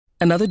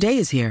Another day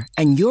is here,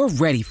 and you're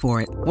ready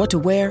for it. What to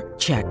wear?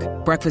 Check.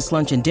 Breakfast,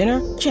 lunch, and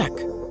dinner? Check.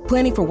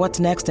 Planning for what's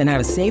next and how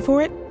to save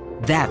for it?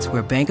 That's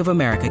where Bank of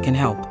America can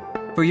help.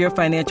 For your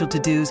financial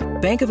to-dos,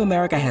 Bank of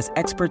America has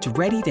experts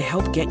ready to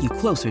help get you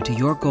closer to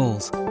your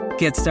goals.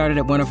 Get started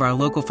at one of our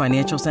local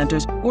financial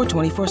centers or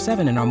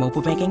 24/7 in our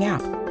mobile banking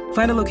app.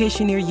 Find a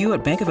location near you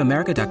at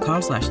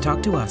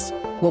bankofamerica.com/talktous.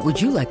 What would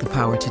you like the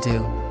power to do?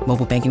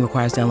 Mobile banking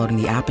requires downloading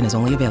the app and is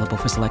only available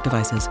for select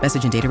devices.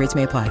 Message and data rates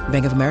may apply.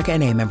 Bank of America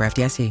N.A., member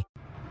FDIC.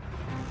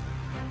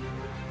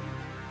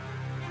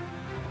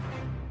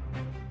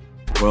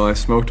 Well, I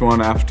smoked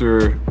one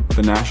after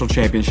the national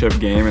championship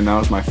game, and that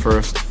was my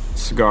first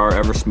cigar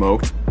ever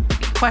smoked.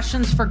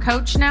 Questions for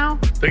Coach now?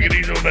 Take it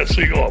easy on that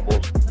cigar,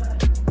 boys.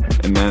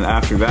 And then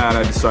after that,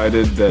 I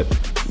decided that,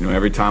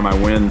 every time I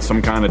win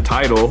some kind of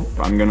title,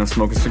 I'm going to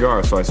smoke a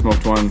cigar. So I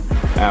smoked one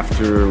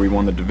after we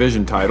won the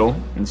division title,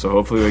 and so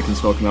hopefully we can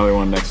smoke another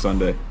one next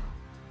Sunday.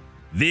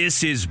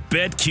 This is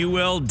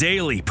BetQL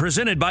Daily,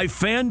 presented by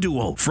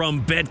FanDuel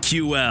from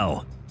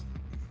BetQL.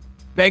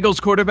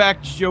 Bengals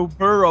quarterback Joe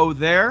Burrow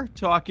there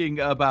talking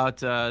about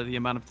the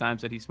amount of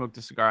times that he smoked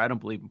a cigar. I don't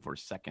believe him for a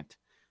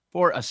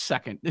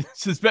second.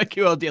 This is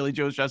BetQL Daily.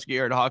 Joe Ostrowski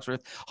here at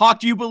Hawksworth. Hawk,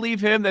 do you believe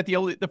him that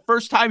the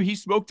first time he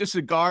smoked a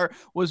cigar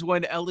was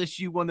when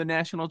LSU won the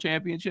national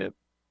championship?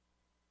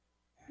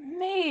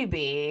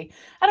 Maybe.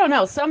 I don't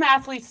know. Some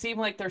athletes seem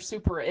like they're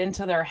super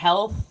into their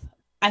health.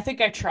 I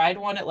think I tried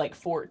one at like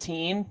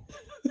 14.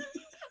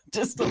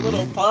 Just a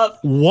little puff.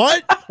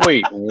 What?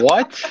 Wait,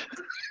 what?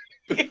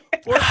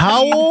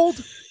 How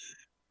old?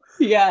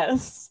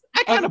 Yes.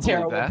 I'm a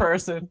terrible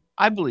person.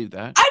 I believe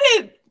that.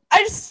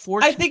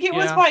 I think it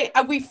was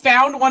we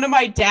found one of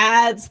my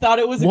dads, thought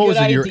it was a good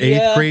idea. What was it, your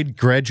 8th grade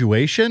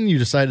graduation? You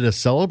decided to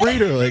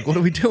celebrate, or what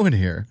are we doing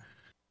here?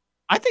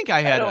 I think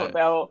I had a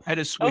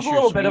Swisher a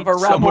little bit of a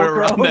rebel somewhere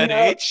around that up.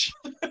 age.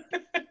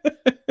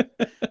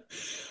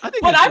 I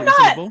think but I'm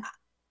reasonable. Not.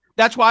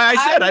 That's why I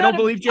said I don't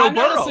believe Joe Burrow. I'm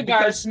not a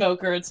cigar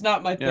smoker. It's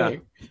not my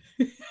thing.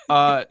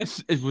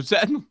 Was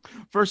that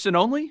first and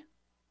only?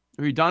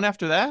 Are you done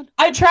after that?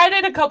 I tried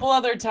it a couple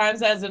other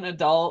times as an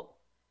adult.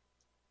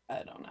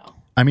 I don't know.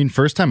 I mean,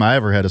 first time I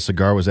ever had a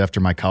cigar was after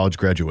my college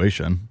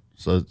graduation.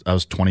 So I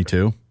was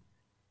 22.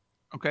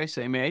 Okay,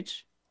 same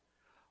age.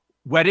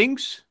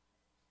 Weddings,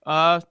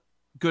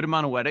 good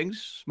amount of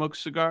weddings, smoke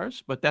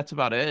cigars, but that's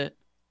about it.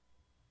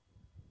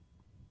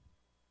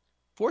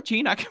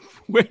 14,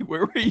 wait,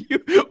 where were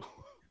you?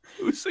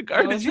 Whose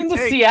cigar did you take? I was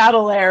in the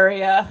Seattle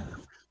area.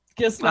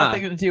 Just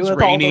nothing to do with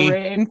rainy. All the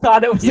rain.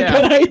 Thought it was a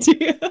good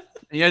idea.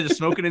 You had to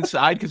smoke it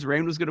inside because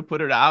rain was going to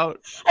put it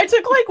out. I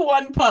took like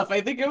one puff.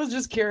 I think I was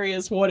just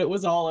curious what it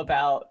was all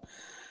about.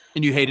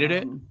 And you hated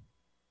it?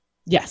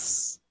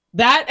 Yes.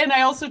 That, and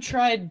I also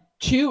tried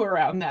chew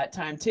around that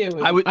time too.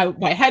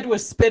 My head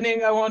was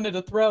spinning. I wanted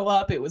to throw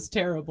up. It was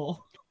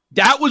terrible.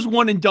 That was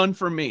one and done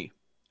for me.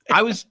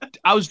 I was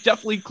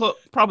definitely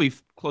probably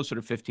closer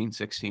to 15,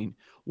 16.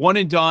 One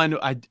and done.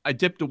 I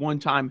dipped it one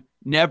time.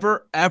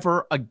 Never,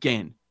 ever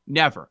again.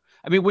 Never.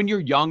 I mean, when you're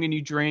young and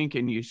you drink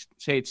and you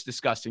say it's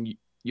disgusting,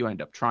 you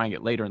end up trying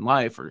it later in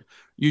life, or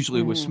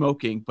usually with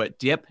smoking. But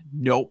dip,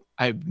 nope.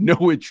 I have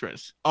no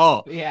interest.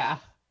 Oh, yeah.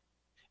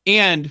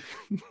 And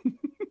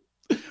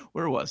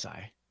where was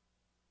I?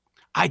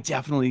 I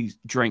definitely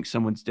drank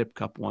someone's dip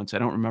cup once. I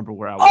don't remember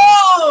where I was.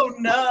 Oh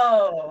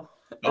no!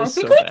 I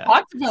think we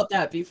talked about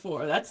that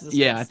before.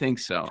 Yeah, I think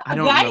so. I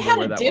don't remember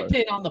where had a dip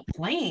in on the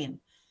plane.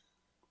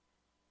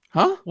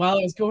 Huh? While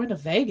I was going to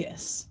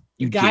Vegas.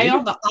 You guy did?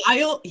 on the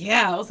aisle.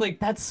 Yeah, I was like,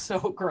 that's so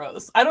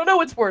gross. I don't know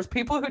what's worse,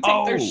 people who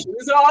take their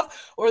shoes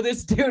off or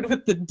this dude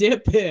with the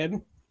dip in.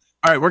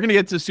 All right, we're going to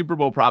get to Super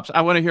Bowl props.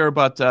 I want to hear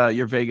about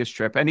your Vegas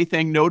trip.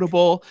 Anything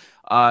notable?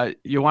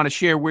 You want to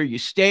share where you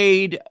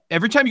stayed?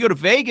 Every time you go to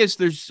Vegas,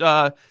 there's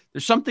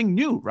something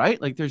new,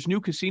 right? Like there's new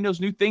casinos,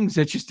 new things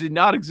that just did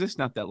not exist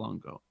not that long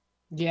ago.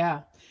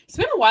 Yeah. It's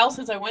been a while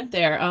since I went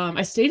there.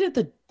 I stayed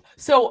at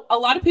so a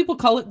lot of people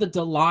call it the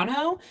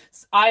Delano.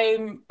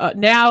 I'm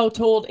now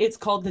told it's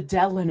called the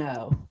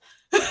Delano.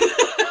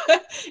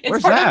 It's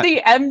Where's part that? of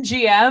the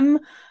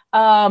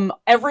MGM.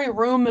 Every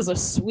room is a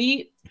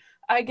suite,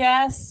 I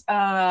guess.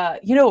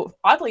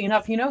 Oddly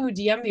enough, who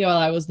DM'd me while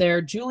I was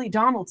there? Julie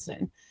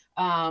Donaldson.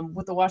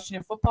 With the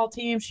Washington football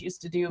team. She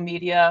used to do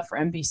media for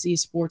NBC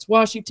Sports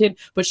Washington,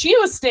 but she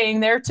was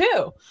staying there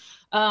too.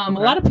 A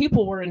lot of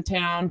people were in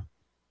town,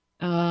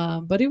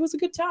 but it was a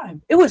good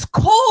time. It was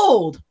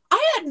cold.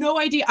 I had no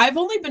idea. I've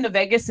only been to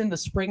Vegas in the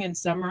spring and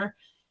summer.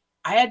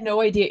 I had no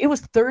idea. It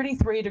was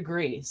 33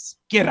 degrees.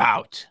 Get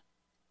out.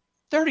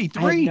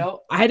 33.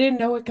 I didn't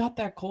know it got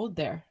that cold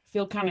there.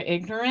 Feel kind of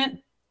ignorant.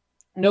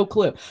 No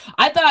clue.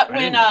 I thought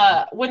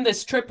when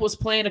this trip was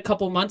planned a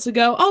couple months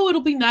ago,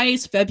 it'll be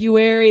nice,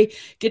 February,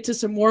 get to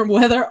some warm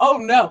weather. Oh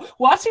no,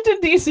 Washington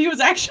D.C.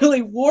 was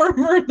actually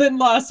warmer than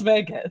Las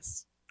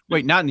Vegas.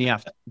 Wait, not in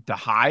the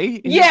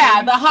high?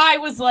 Yeah, the high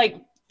was like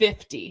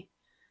 50.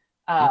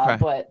 Okay.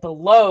 But the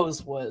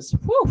lows was,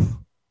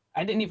 whew.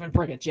 I didn't even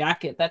bring a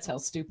jacket. That's how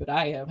stupid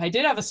I am. I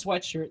did have a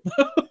sweatshirt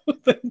though.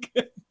 Thank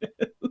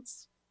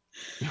goodness.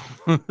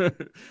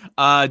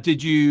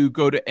 Did you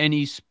go to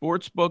any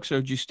sports books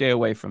or did you stay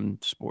away from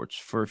sports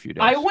for a few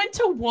days? I went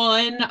to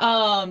one,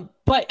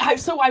 but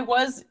I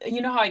was,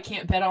 you know how I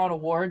can't bet on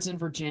awards in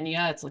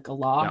Virginia. It's like a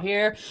law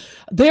here.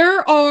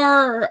 There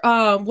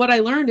are, what I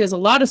learned is a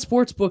lot of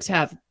sports books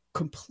have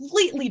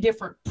completely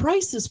different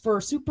prices for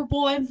Super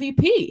Bowl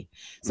MVP.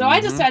 So I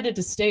decided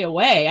to stay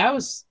away. I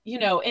was,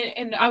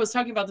 and I was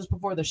talking about this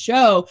before the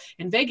show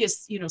in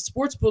Vegas,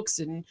 sports books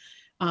and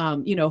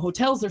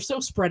hotels, they're so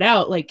spread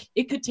out. Like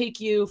it could take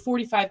you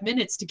 45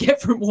 minutes to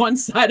get from one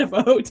side of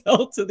a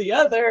hotel to the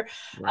other.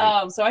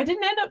 Right. So I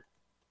didn't end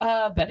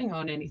up betting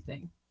on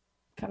anything.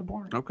 Kind of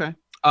boring. Okay.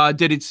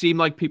 Did it seem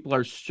like people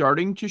are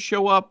starting to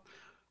show up?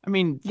 I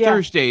mean,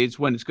 Thursday is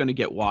when it's going to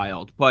get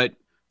wild, but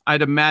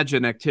I'd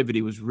imagine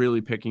activity was really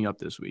picking up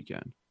this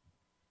weekend.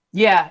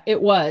 Yeah, it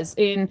was.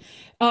 And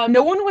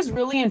no one was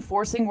really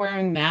enforcing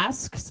wearing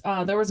masks.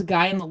 There was a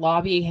guy in the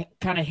lobby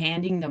kind of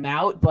handing them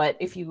out. But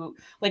if you,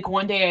 like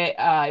one day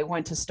I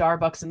went to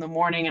Starbucks in the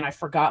morning and I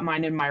forgot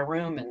mine in my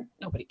room and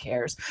nobody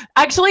cares.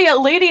 Actually, a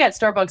lady at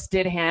Starbucks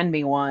did hand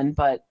me one,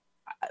 but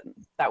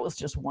that was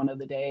just one of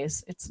the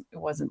days. It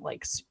wasn't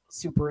like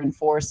super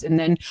enforced. And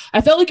then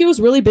I felt like it was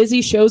really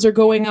busy. Shows are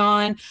going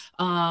on.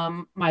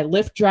 My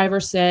Lyft driver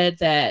said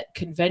that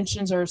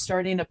conventions are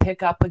starting to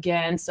pick up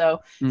again.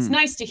 So it's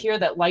nice to hear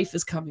that life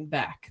is coming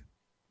back.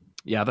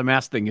 Yeah, the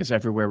mask thing is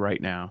everywhere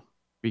right now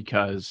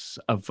because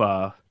of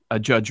a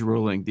judge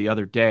ruling the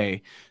other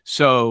day.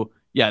 So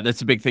yeah,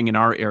 that's a big thing in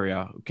our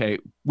area. Okay,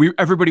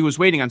 everybody was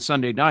waiting on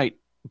Sunday night.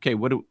 Okay,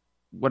 what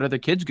are the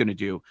kids going to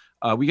do?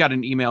 We got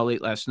an email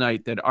late last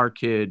night that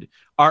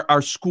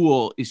our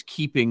school is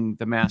keeping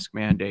the mask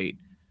mandate.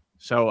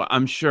 So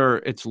I'm sure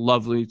it's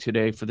lovely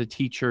today for the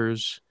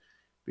teachers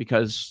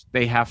because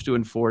they have to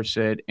enforce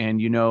it.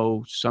 And,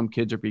 some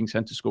kids are being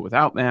sent to school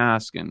without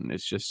masks and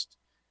it's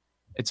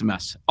a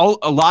mess.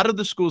 A lot of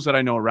the schools that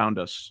I know around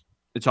us,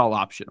 it's all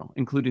optional,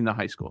 including the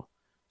high school.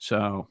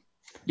 So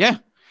yeah,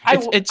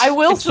 it's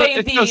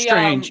so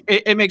strange.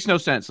 It makes no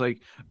sense.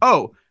 Like,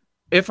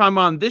 if I'm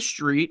on this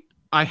street,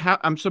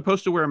 I'm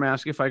supposed to wear a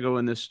mask if I go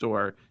in this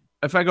store.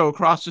 If I go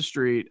across the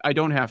street, I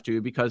don't have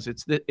to because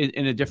it's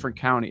in a different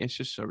county. It's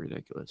just so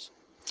ridiculous.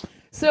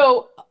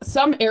 So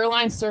some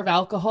airlines serve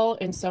alcohol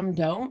and some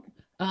don't.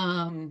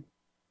 The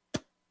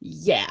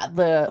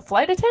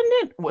flight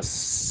attendant was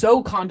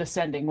so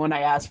condescending when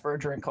I asked for a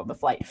drink on the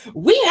flight.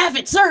 We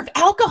haven't served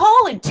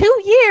alcohol in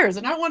 2 years.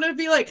 And I wanted to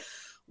be like,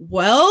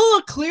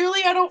 well, clearly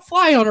I don't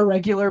fly on a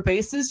regular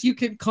basis. You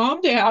can calm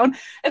down.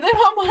 And then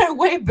on my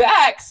way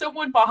back,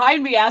 someone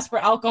behind me asked for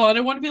alcohol. And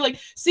I want to be like,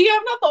 see,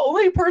 I'm not the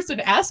only person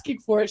asking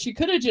for it. She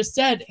could have just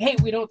said, hey,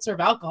 we don't serve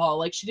alcohol.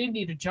 Like she didn't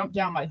need to jump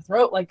down my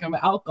throat like I'm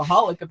an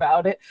alcoholic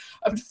about it.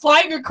 I'm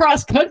flying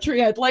across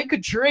country. I'd like a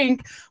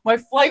drink. My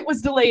flight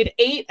was delayed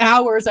 8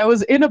 hours. I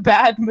was in a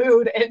bad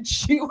mood and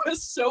she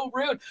was so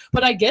rude.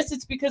 But I guess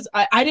it's because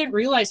I didn't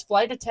realize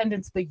flight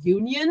attendants, the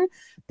union,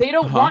 they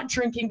don't want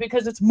drinking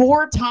because it's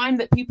more time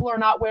that people are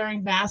not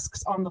wearing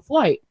masks on the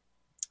flight.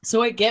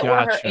 So I get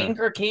where her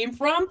anger came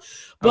from,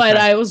 but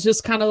I was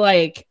just kind of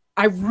like,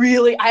 I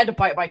had to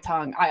bite my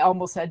tongue. I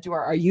almost said to her,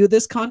 are you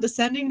this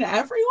condescending to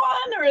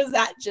everyone or is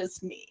that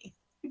just me?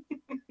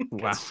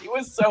 Wow. She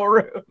was so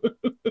rude.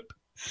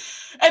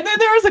 And then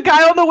there was a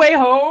guy on the way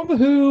home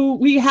who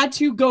we had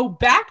to go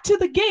back to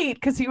the gate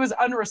because he was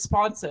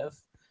unresponsive.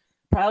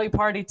 Probably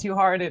partied too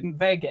hard in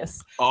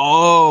Vegas.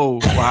 Oh,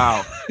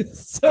 wow.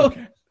 So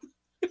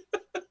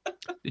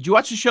did you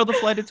watch the show The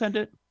Flight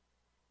Attendant?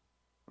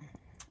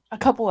 A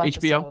couple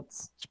episodes. HBO.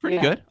 It's pretty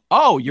good.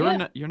 Oh,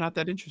 you're not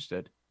that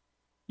interested.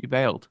 You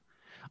bailed.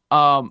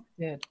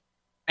 Did.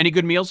 Any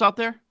good meals out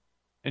there?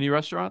 Any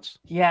restaurants?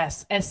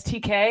 Yes.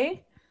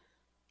 STK.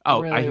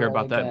 Oh, really, I hear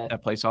about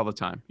that place all the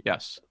time.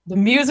 Yes. The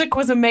music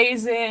was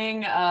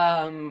amazing.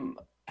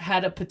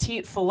 Had a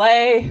petite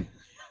filet.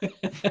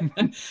 How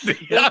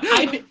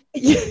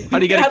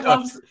do you get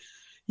it?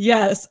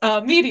 Yes.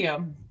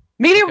 Medium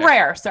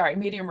rare. Sorry,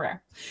 medium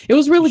rare. It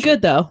was really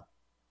good though.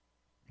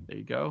 There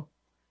you go.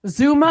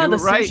 Zuma, the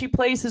sushi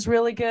place, is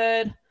really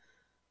good.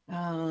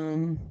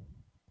 Yeah.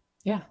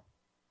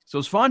 So it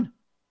was fun.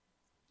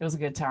 It was a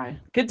good time.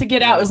 Good to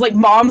get out. It was like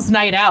mom's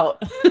night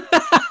out.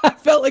 I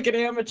felt like an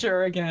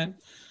amateur again.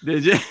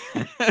 Did you?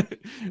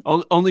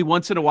 Only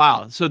once in a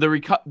while. So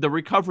the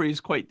recovery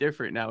is quite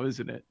different now,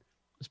 isn't it?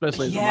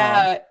 Especially as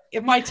a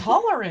mom. My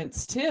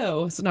tolerance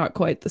too is not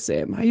quite the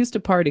same. I used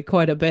to party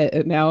quite a bit,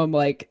 and now I'm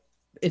like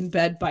in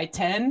bed by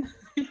 10.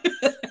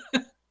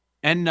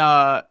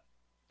 And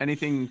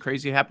anything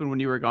crazy happened when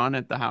you were gone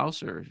at the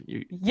house, or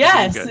you?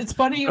 Yes, it's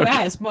funny you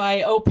ask.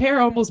 My au pair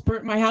almost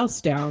burnt my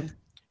house down.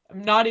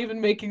 I'm not even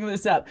making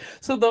this up.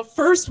 So the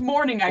first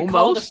morning I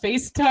called to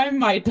FaceTime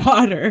my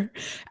daughter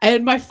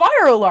and my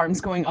fire alarm's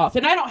going off.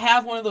 And I don't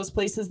have one of those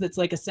places that's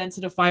like a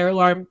sensitive fire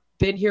alarm.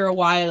 Been here a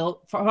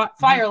while.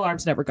 Fire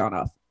alarm's never gone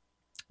off.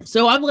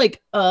 So I'm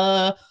like,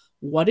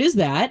 what is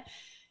that?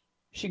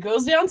 She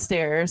goes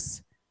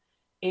downstairs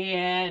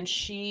and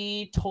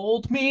she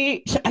told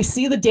me, I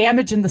see the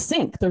damage in the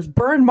sink. There's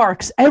burn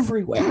marks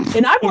everywhere.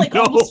 And I'm like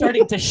almost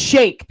starting to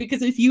shake,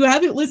 because if you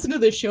haven't listened to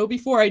the show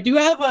before, I do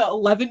have a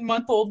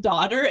 11-month-old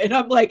daughter. And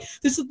I'm like,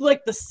 this is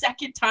like the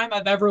second time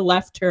I've ever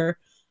left her,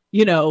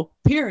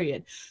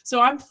 period.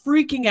 So I'm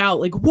freaking out.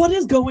 Like, what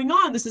is going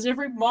on? This is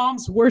every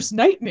mom's worst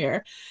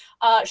nightmare.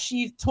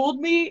 She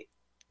told me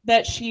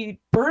that she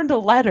burned a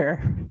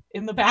letter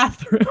in the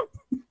bathroom.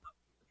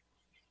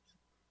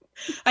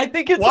 I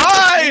think it's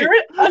why?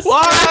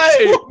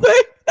 Why?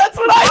 That's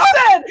what I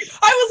said.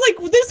 I was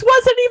like, this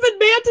wasn't even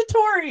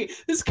mandatory.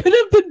 This could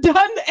have been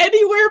done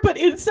anywhere but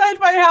inside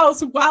my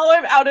house while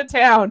I'm out of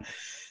town.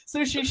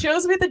 So she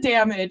shows me the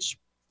damage.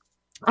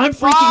 I'm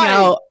freaking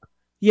out.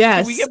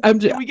 Yes.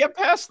 Can we get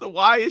past the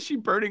why is she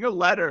burning a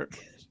letter?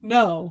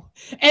 No.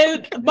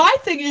 And my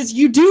thing is,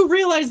 you do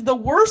realize the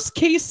worst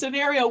case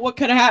scenario, what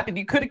could have happened?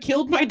 You could have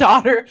killed my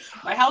daughter.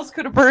 My house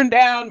could have burned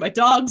down. My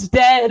dog's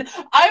dead.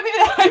 I mean,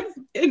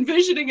 I'm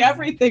envisioning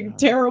everything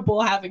terrible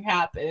having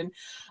happened.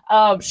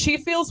 She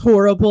feels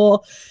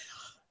horrible.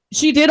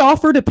 She did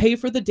offer to pay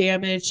for the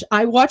damage.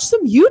 I watched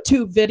some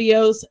YouTube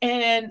videos,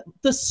 and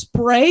the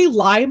spray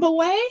Lime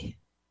Away,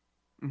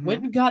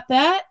 went and got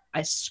that.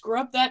 I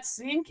scrubbed that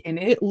sink, and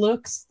it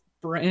looks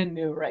brand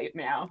new right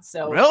now.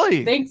 So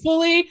really,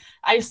 thankfully,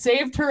 I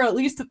saved her at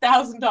least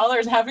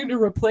 $1,000 having to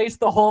replace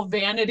the whole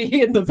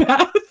vanity in the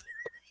bath.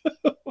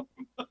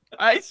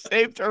 I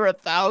saved her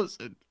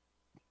 $1,000.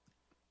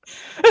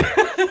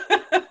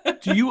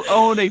 Do you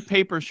own a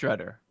paper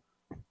shredder?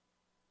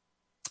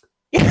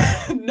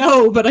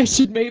 No, but I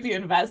should maybe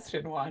invest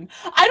in one.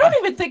 I don't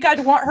even think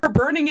I'd want her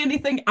burning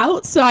anything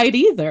outside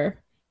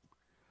either.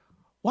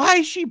 Why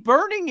is she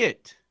burning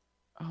it?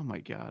 Oh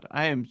my God.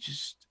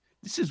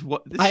 This is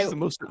the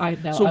most. I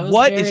know. So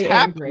what is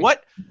happening?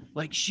 What,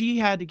 like, she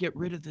had to get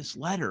rid of this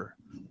letter,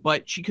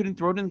 but she couldn't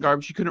throw it in the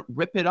garbage. She couldn't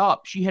rip it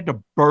up. She had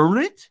to burn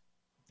it.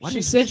 What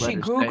she said she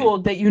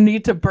Googled that you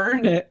need to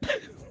burn it.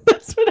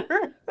 That's what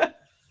her.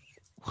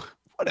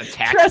 What a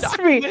tax Trust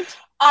document. me,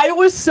 I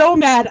was so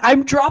mad.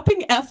 I'm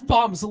dropping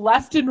F-bombs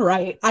left and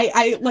right.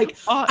 I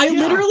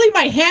literally,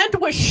 my hand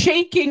was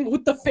shaking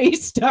with the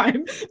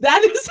FaceTime.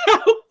 That is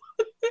how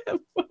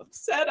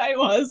upset I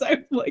was.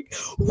 I'm like,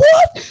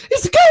 what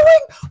is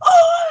going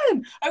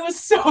on? I was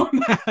so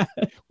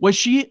mad. Was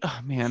she? Oh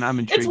man, I'm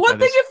intrigued. It's one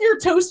thing if your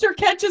toaster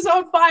catches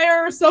on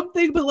fire or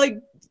something, but like,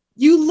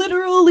 you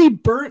literally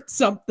burnt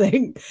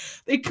something.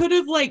 They could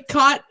have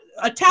caught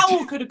a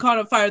towel, could have caught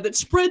on fire that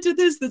spread to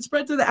this, that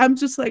spread to that. I'm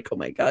just like, oh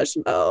my gosh,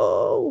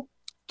 no.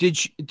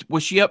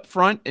 Was she up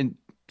front and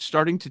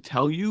starting to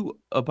tell you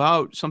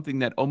about something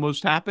that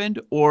almost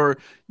happened, or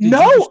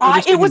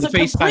it was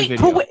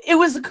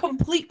a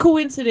complete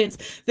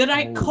coincidence that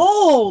I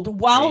called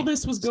while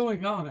this was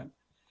going on.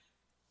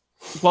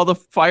 While the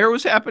fire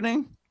was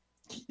happening?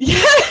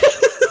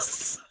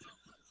 Yes.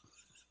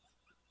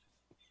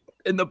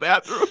 In the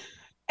bathroom?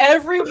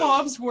 Every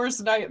mom's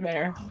worst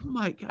nightmare. Oh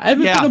my God. I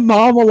haven't been a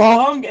mom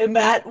along, and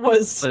that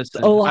was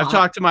a lot. I've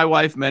talked to my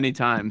wife many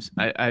times.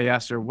 I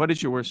asked her, what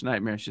is your worst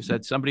nightmare? She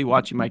said, somebody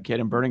watching my kid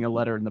and burning a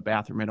letter in the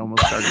bathroom and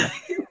almost starting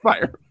a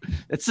fire.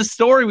 It's the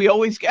story we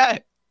always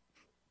get.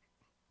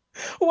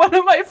 One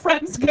of my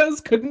friends goes,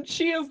 couldn't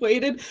she have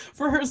waited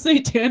for her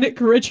satanic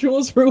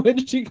rituals for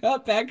when she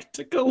got back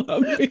to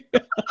Colombia?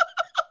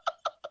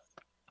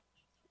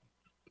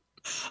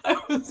 I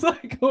was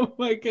like, oh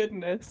my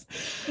goodness.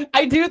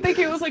 I do think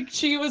it was like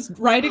she was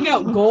writing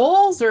out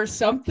goals or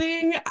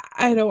something.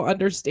 I don't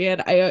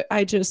understand.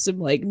 I just am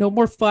like, no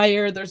more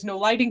fire. There's no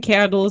lighting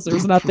candles.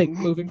 There's nothing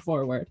moving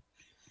forward.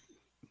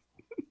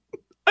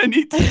 I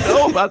need to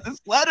know about this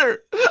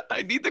letter.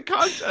 I need the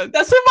content.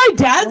 That's what my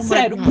dad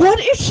said. God. What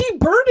is she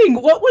burning?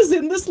 What was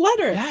in this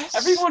letter? Yes.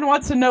 Everyone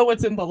wants to know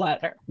what's in the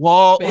letter.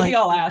 Well, maybe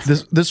I'll ask.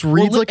 This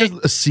reads like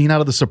a scene out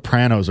of The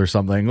Sopranos or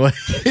something. Like,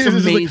 it's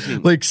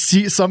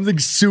amazing. Something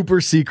super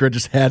secret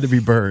just had to be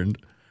burned.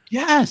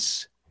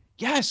 Yes.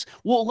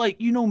 Well, like,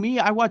 you know me,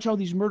 I watch all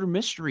these murder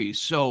mysteries,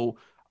 so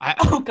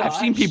I've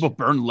seen people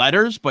burn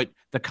letters, but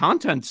the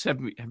contents have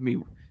me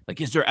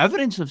like, is there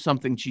evidence of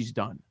something she's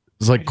done?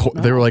 It's like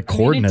they were like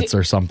coordinates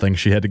or something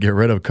she had to get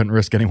rid of, couldn't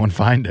risk anyone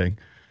finding.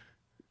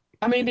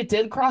 I mean, it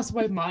did cross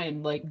my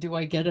mind. Like, do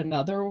I get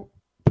another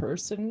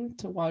person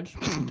to watch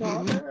my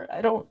daughter?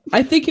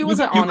 I think it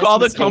was an honest call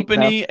the mistake,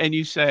 company though. And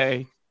you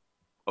say,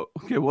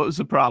 okay, what was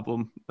the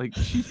problem? Like,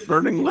 she's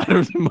burning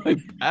letters in my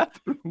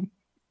bathroom.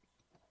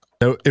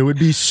 It would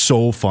be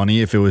so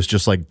funny if it was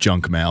just like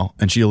junk mail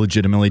and she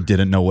legitimately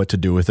didn't know what to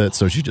do with it,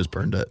 so she just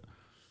burned it.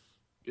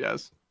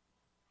 Yes.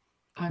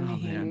 I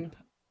mean,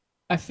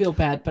 I feel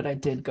bad, but I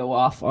did go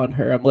off on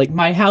her. I'm like,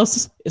 my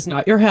house is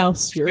not your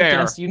house. You're a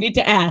guest. You need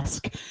to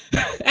ask.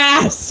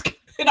 Ask.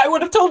 And I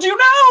would have told you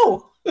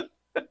no.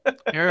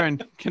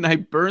 Aaron, can I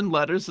burn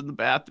letters in the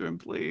bathroom,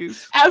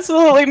 please?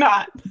 Absolutely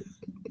not.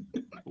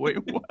 Wait,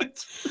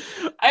 what?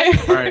 I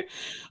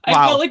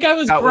felt like I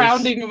was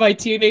grounding my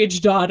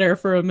teenage daughter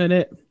for a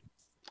minute.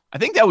 I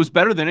think that was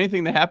better than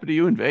anything that happened to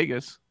you in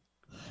Vegas.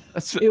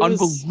 That's an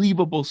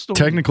unbelievable story.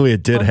 Technically,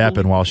 it did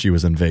happen while she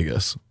was in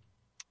Vegas.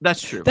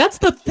 That's true. That's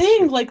the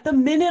thing. Like the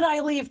minute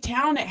I leave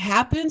town, it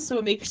happens. So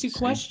it makes you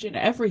question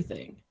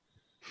everything.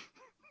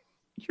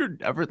 You're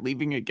never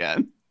leaving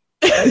again.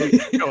 You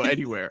can go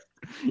anywhere.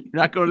 You're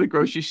not going to the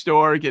grocery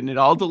store, getting it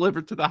all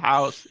delivered to the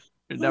house.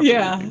 You're never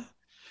leaving.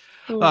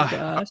 Oh my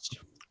gosh.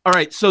 All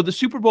right. So the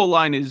Super Bowl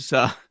line is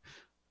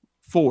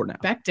 4 now.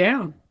 Back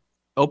down.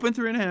 Open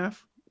 3.5.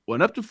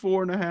 Went up to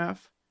 4.5.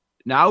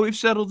 Now we've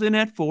settled in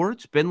at 4.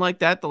 It's been like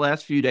that the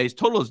last few days.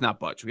 Total is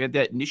not budged. We had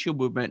that initial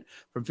movement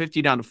from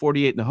 50 down to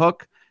 48 in the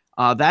hook.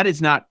 That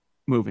is not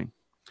moving.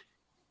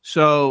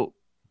 So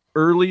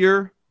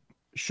earlier,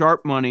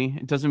 sharp money.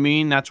 It doesn't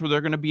mean that's where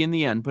they're going to be in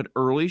the end, but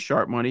early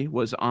sharp money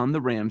was on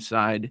the Rams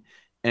side,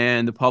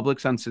 and the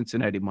public's on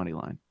Cincinnati money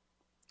line.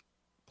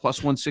 Plus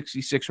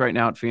 166 right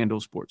now at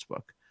FanDuel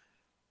Sportsbook.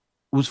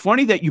 It was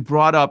funny that you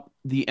brought up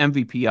the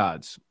MVP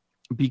odds,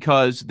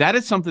 because that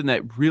is something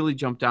that really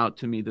jumped out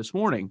to me this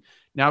morning.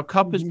 Now,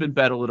 Kupp has been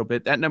bet a little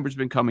bit. That number's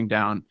been coming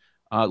down.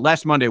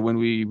 Last Monday, when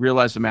we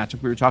realized the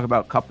matchup, we were talking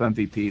about Kupp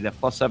MVP. That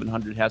plus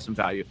 700 has some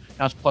value.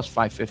 Now it's plus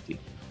 550.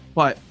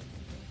 But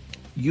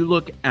you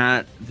look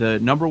at the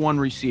number one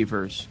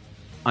receivers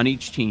on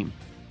each team,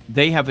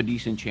 they have a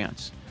decent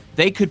chance.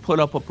 They could put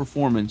up a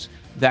performance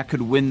that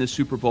could win the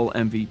Super Bowl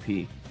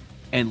MVP.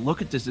 And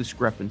look at this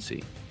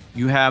discrepancy.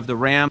 You have the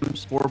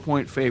Rams,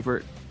 4-point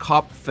favorite,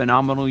 Kupp,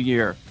 phenomenal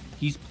year.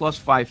 He's plus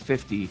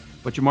 550.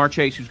 But Jamar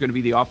Chase, who's going to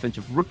be the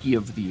offensive rookie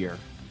of the year,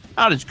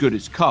 not as good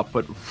as Kupp,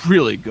 but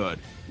really good,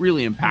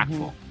 really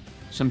impactful.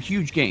 Some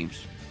huge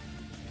games.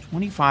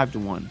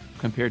 25-1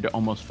 compared to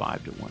almost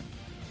 5-1.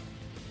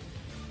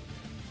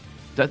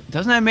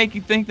 Doesn't that make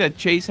you think that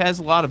Chase has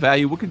a lot of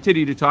value? We'll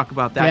continue to talk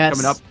about that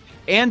coming up.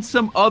 And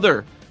some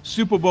other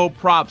Super Bowl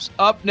props.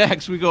 Up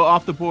next, we go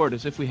off the board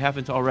as if we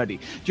haven't already.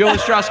 Joe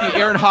Ostrowski,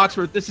 Aaron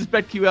Hawksworth. This is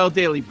BetQL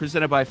Daily,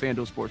 presented by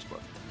FanDuel Sportsbook.